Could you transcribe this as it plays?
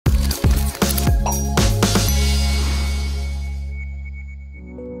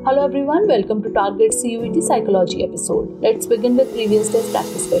Hello everyone, welcome to Target CUET Psychology episode. Let's begin with previous day's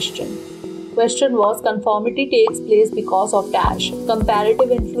practice question. Question was, conformity takes place because of dash: comparative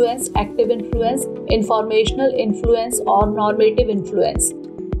influence, active influence, informational influence, or normative influence.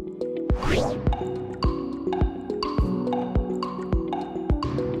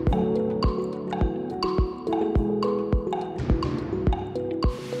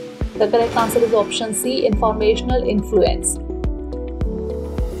 The correct answer is option C, informational influence.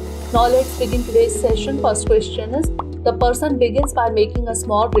 Now let's begin today's session. First question is, the person begins by making a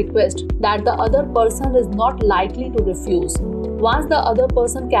small request that the other person is not likely to refuse. Once the other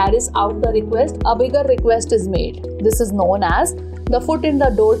person carries out the request, a bigger request is made. This is known as the foot in the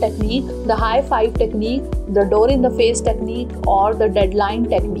door technique, the high five technique, the door in the face technique, or the deadline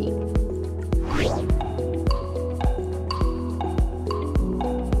technique.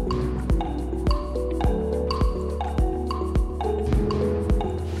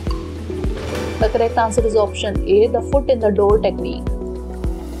 The correct answer is option A, the foot in the door technique.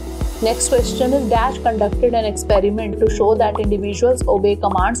 Next question is, dash conducted an experiment to show that individuals obey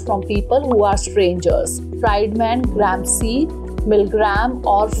commands from people who are strangers. Friedman, Gramsci, Milgram,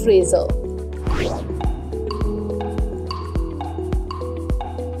 or Fraser.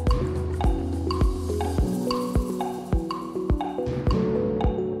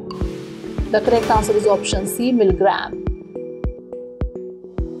 The correct answer is option C, Milgram.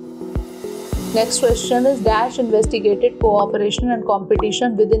 Next question is, dash investigated cooperation and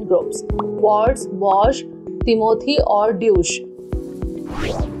competition within groups. Waltz, Bosch, Timothy, or Deutsch.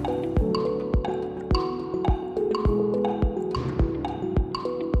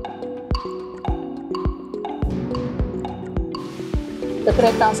 The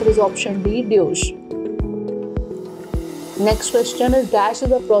correct answer is option D, Deutsch. Next question is, dash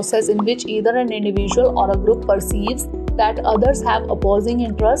is a process in which either an individual or a group perceives that others have opposing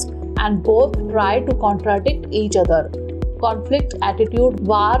interests and both try to contradict each other. Conflict, attitude,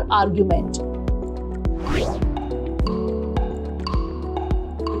 war, argument.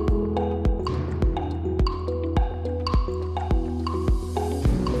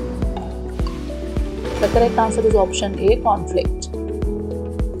 The correct answer is option A, conflict.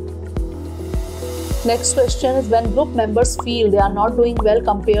 Next question is, when group members feel they are not doing well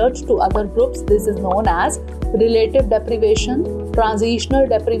compared to other groups, this is known as relative deprivation, transitional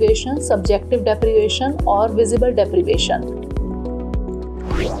deprivation, subjective deprivation, or visible deprivation.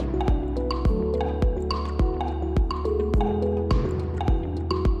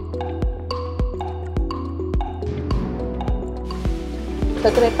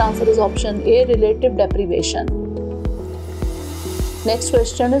 The correct answer is option A, relative deprivation. Next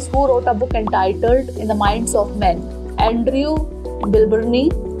question is, who wrote a book entitled In the Minds of Men? Andrew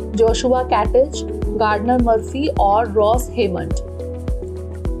Bilberny, Joshua Catich, Gardner Murphy, or Ross Haymond.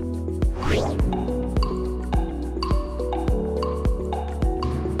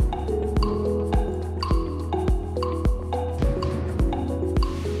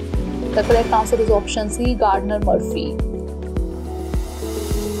 The correct answer is option C, Gardner Murphy.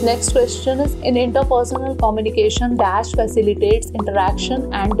 Next question is, in interpersonal communication, dash facilitates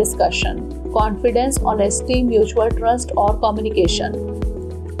interaction and discussion. Confidence, honesty, mutual trust, or communication.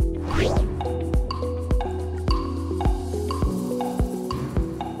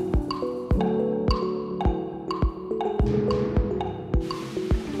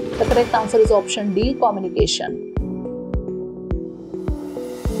 The correct answer is option D, communication.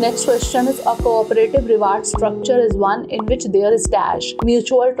 Next question is, a cooperative reward structure is one in which there is dash: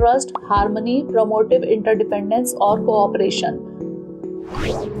 mutual trust, harmony, promotive interdependence, or cooperation.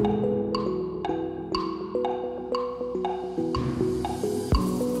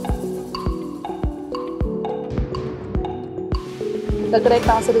 The correct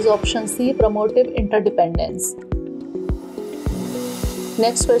answer is option C, promotive interdependence.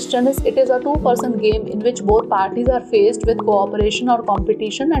 Next question is, it is a two-person game in which both parties are faced with cooperation or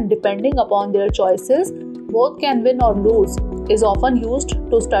competition, and depending upon their choices, both can win or lose. Is often used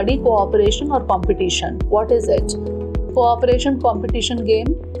to study cooperation or competition. What is it? Cooperation competition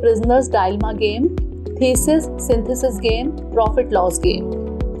game, prisoner's dilemma game, thesis synthesis game, profit loss game.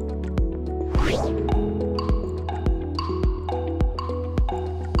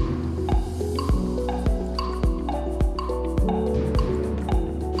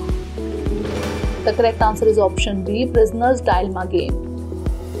 The correct answer is option B, prisoner's dilemma game.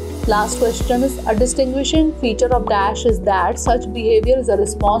 Last question is, a distinguishing feature of dash is that such behavior is a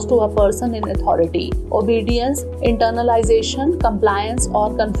response to a person in authority. Obedience, internalization, compliance,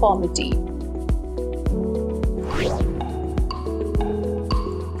 or conformity.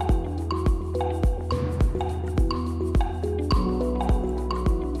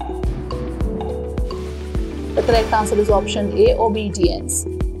 correct answer is option A, obedience.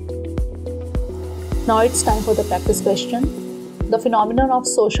 Now it's time for the practice question. The phenomenon of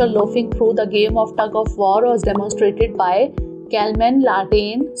social loafing through the game of tug-of-war was demonstrated by Kalman,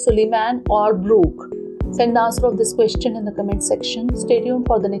 Latane, Suleiman or Brook. Send the answer of this question in the comment section. Stay tuned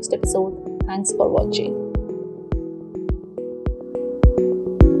for the next episode. Thanks for watching.